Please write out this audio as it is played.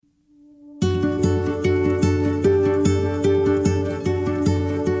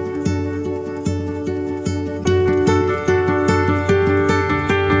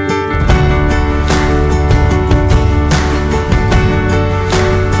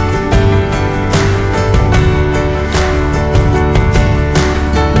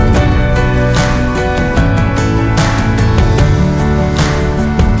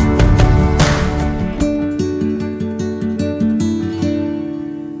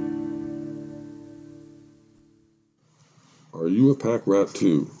Are you a Packrat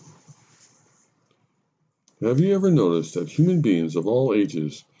too? Have you ever noticed that human beings of all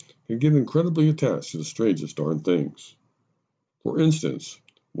ages can get incredibly attached to the strangest darn things? For instance,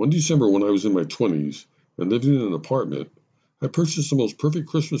 one December when I was in my 20s and living in an apartment, I purchased the most perfect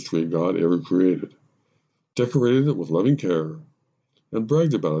Christmas tree God ever created, decorated it with loving care, and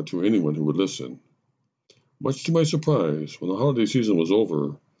bragged about it to anyone who would listen. Much to my surprise, when the holiday season was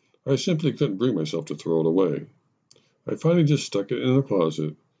over, I simply couldn't bring myself to throw it away. I finally just stuck it in the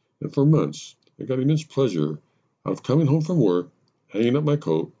closet, and for months I got immense pleasure out of coming home from work, hanging up my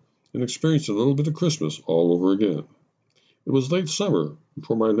coat, and experiencing a little bit of Christmas all over again. It was late summer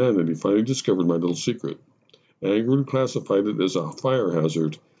before my landlady finally discovered my little secret, angrily classified it as a fire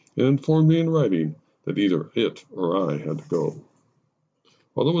hazard, and informed me in writing that either it or I had to go.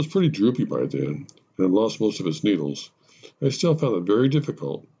 Although it was pretty droopy by then, and had lost most of its needles, I still found it very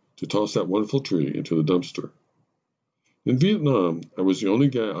difficult to toss that wonderful tree into the dumpster. In Vietnam, I was the only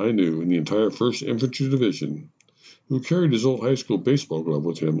guy I knew in the entire 1st Infantry Division who carried his old high school baseball glove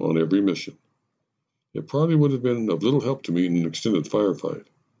with him on every mission. It probably would have been of little help to me in an extended firefight,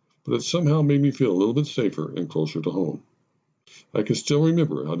 but it somehow made me feel a little bit safer and closer to home. I can still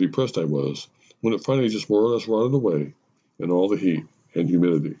remember how depressed I was when it finally just more or less rotted away in all the heat and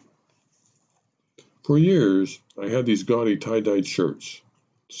humidity. For years, I had these gaudy tie-dyed shirts,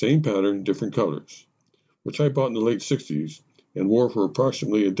 same pattern, different colors, which I bought in the late 60s and wore for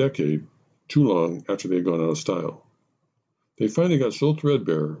approximately a decade, too long after they had gone out of style. They finally got so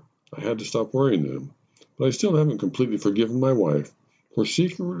threadbare, I had to stop wearing them, but I still haven't completely forgiven my wife for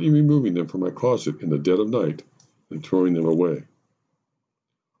secretly removing them from my closet in the dead of night and throwing them away.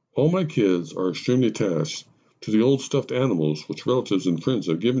 All my kids are extremely attached to the old stuffed animals which relatives and friends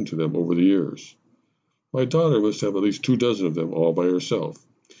have given to them over the years. My daughter must have at least 24 of them all by herself,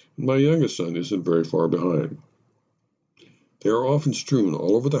 and my youngest son isn't very far behind. They are often strewn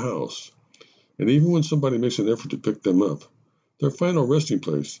all over the house, and even when somebody makes an effort to pick them up, their final resting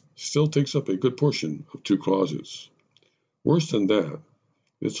place still takes up a good portion of 2 closets. Worse than that,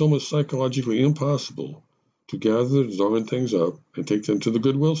 it's almost psychologically impossible to gather the darn things up and take them to the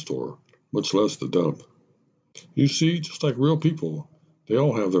Goodwill store, much less the dump. You see, just like real people, they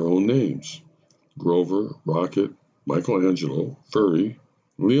all have their own names. Grover, Rocket, Michelangelo, Furry,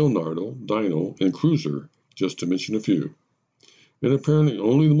 Leonardo, Dino, and Cruiser, just to mention a few. And apparently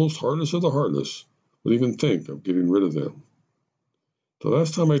only the most heartless of the heartless would even think of getting rid of them. The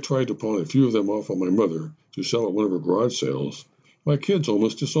last time I tried to pawn a few of them off on my mother to sell at one of her garage sales, my kids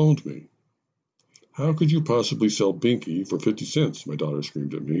almost disowned me. "How could you possibly sell Binky for 50 cents?" my daughter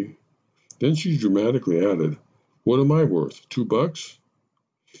screamed at me. Then she dramatically added, "What am I worth, $2?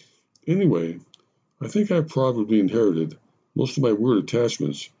 Anyway, I think I probably inherited most of my weird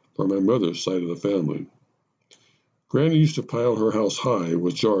attachments from my mother's side of the family. Granny used to pile her house high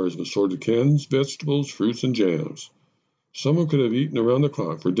with jars of assorted cans, vegetables, fruits, and jams. Someone could have eaten around the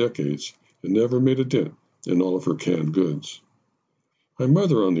clock for decades and never made a dent in all of her canned goods. My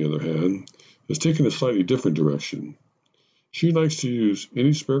mother, on the other hand, has taken a slightly different direction. She likes to use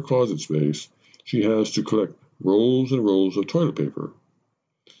any spare closet space she has to collect rolls and rolls of toilet paper.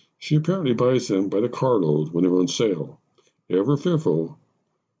 She apparently buys them by the carload when they're on sale, ever fearful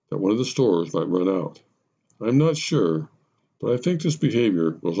that one of the stores might run out. I'm not sure, but I think this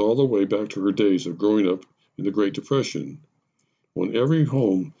behavior goes all the way back to her days of growing up in the Great Depression, when every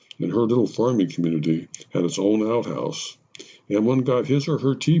home in her little farming community had its own outhouse, and one got his or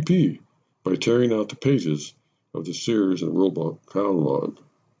her TP by tearing out the pages of the Sears and Roebuck catalog.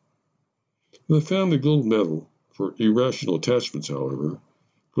 The family gold medal for irrational attachments, however,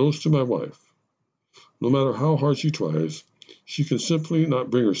 goes to my wife. No matter how hard she tries, she can simply not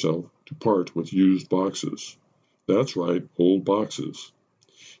bring herself to part with used boxes. That's right, old boxes.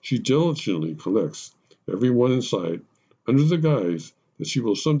 She diligently collects every one inside under the guise that she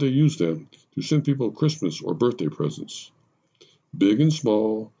will someday use them to send people Christmas or birthday presents. Big and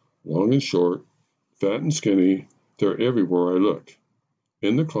small, long and short, fat and skinny, they're everywhere I look.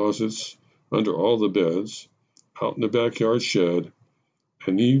 In the closets, under all the beds, out in the backyard shed,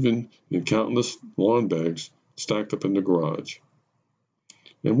 and even in countless lawn bags stacked up in the garage.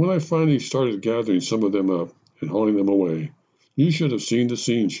 And when I finally started gathering some of them up and hauling them away, you should have seen the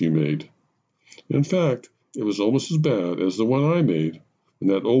scene she made. In fact, it was almost as bad as the one I made when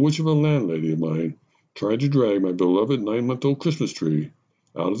that old witch of a landlady of mine tried to drag my beloved 9-month-old Christmas tree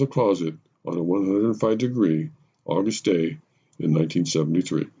out of the closet on a 105-degree August day in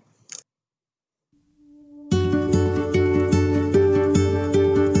 1973.